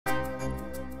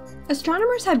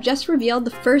Astronomers have just revealed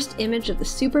the first image of the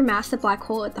supermassive black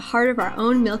hole at the heart of our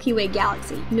own Milky Way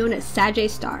galaxy, known as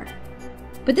Sagittarius star.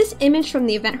 But this image from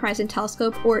the Event Horizon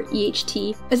Telescope, or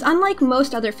EHT, is unlike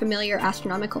most other familiar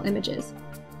astronomical images.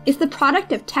 It's the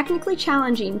product of technically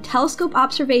challenging telescope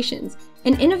observations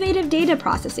and innovative data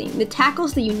processing that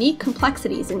tackles the unique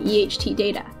complexities in EHT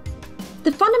data.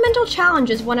 The fundamental challenge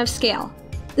is one of scale.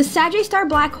 The Sagittarius star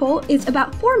black hole is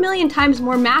about 4 million times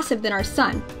more massive than our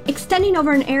Sun, extending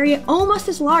over an area almost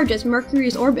as large as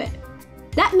Mercury's orbit.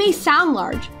 That may sound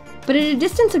large, but at a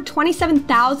distance of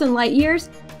 27,000 light-years,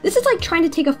 this is like trying to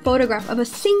take a photograph of a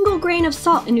single grain of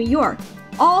salt in New York,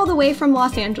 all the way from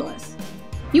Los Angeles.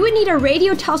 You would need a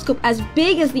radio telescope as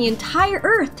big as the entire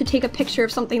Earth to take a picture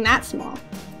of something that small.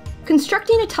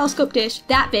 Constructing a telescope dish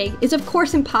that big is of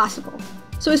course impossible,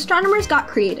 so astronomers got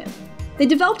creative. They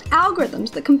developed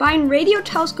algorithms that combine radio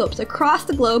telescopes across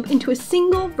the globe into a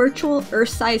single virtual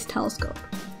Earth-sized telescope.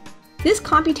 This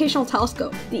computational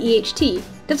telescope, the EHT,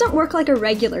 doesn't work like a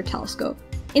regular telescope.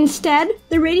 Instead,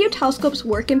 the radio telescopes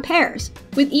work in pairs,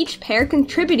 with each pair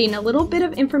contributing a little bit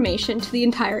of information to the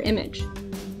entire image.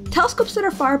 Telescopes that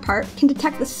are far apart can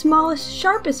detect the smallest,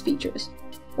 sharpest features.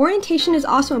 Orientation is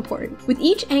also important, with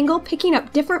each angle picking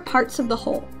up different parts of the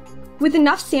whole. With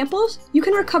enough samples, you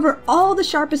can recover all the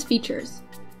sharpest features.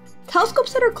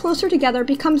 Telescopes that are closer together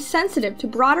become sensitive to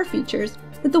broader features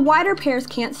that the wider pairs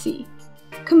can't see.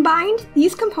 Combined,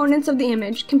 these components of the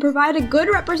image can provide a good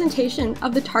representation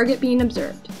of the target being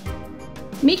observed.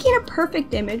 Making a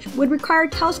perfect image would require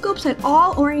telescopes at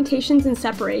all orientations and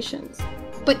separations.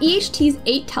 But EHT's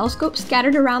 8 telescopes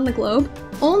scattered around the globe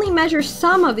only measure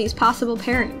some of these possible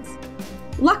pairings.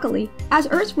 Luckily, as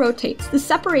Earth rotates, the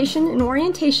separation and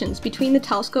orientations between the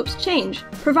telescopes change,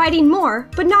 providing more,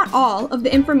 but not all, of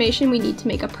the information we need to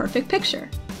make a perfect picture.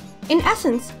 In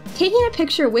essence, taking a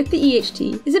picture with the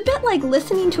EHT is a bit like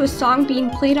listening to a song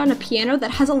being played on a piano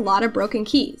that has a lot of broken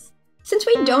keys. Since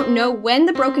we don't know when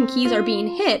the broken keys are being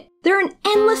hit, there are an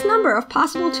endless number of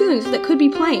possible tunes that could be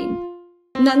playing.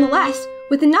 Nonetheless,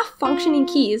 with enough functioning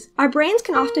keys, our brains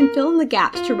can often fill in the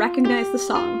gaps to recognize the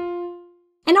song.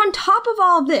 And on top of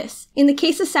all of this, in the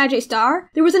case of Sagittarius star,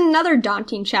 there was another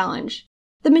daunting challenge.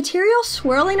 The material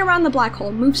swirling around the black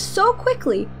hole moved so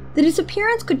quickly that its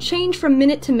appearance could change from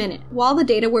minute to minute while the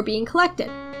data were being collected.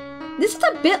 This is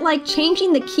a bit like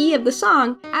changing the key of the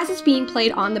song as it's being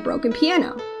played on the broken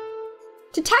piano.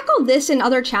 To tackle this and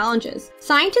other challenges,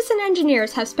 scientists and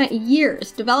engineers have spent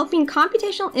years developing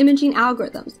computational imaging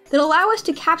algorithms that allow us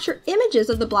to capture images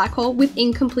of the black hole with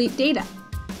incomplete data.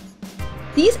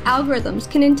 These algorithms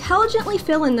can intelligently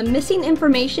fill in the missing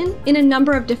information in a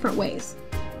number of different ways.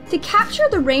 To capture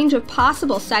the range of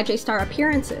possible Sagittarius star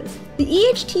appearances, the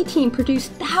EHT team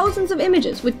produced thousands of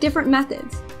images with different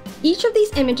methods. Each of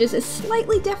these images is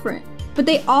slightly different, but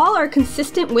they all are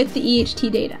consistent with the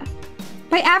EHT data.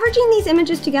 By averaging these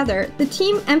images together, the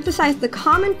team emphasized the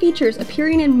common features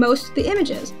appearing in most of the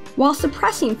images, while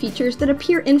suppressing features that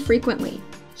appear infrequently.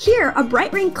 Here, a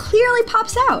bright ring clearly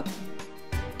pops out.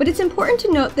 But it's important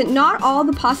to note that not all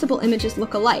the possible images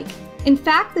look alike. In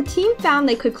fact, the team found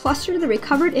they could cluster the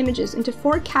recovered images into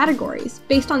 4 categories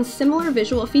based on similar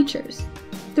visual features.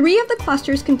 3 of the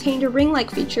clusters contained a ring-like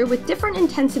feature with different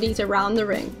intensities around the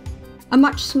ring. A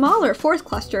much smaller 4th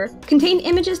cluster contained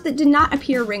images that did not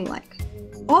appear ring-like.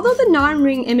 Although the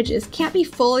non-ring images can't be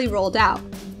fully rolled out,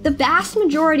 the vast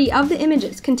majority of the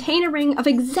images contain a ring of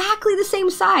exactly the same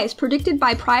size predicted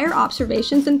by prior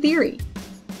observations and theory.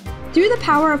 Through the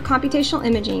power of computational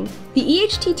imaging, the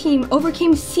EHT team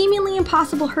overcame seemingly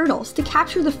impossible hurdles to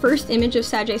capture the first image of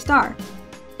Sagittarius star.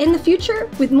 In the future,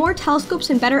 with more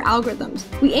telescopes and better algorithms,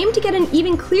 we aim to get an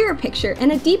even clearer picture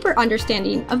and a deeper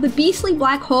understanding of the beastly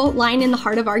black hole lying in the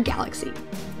heart of our galaxy.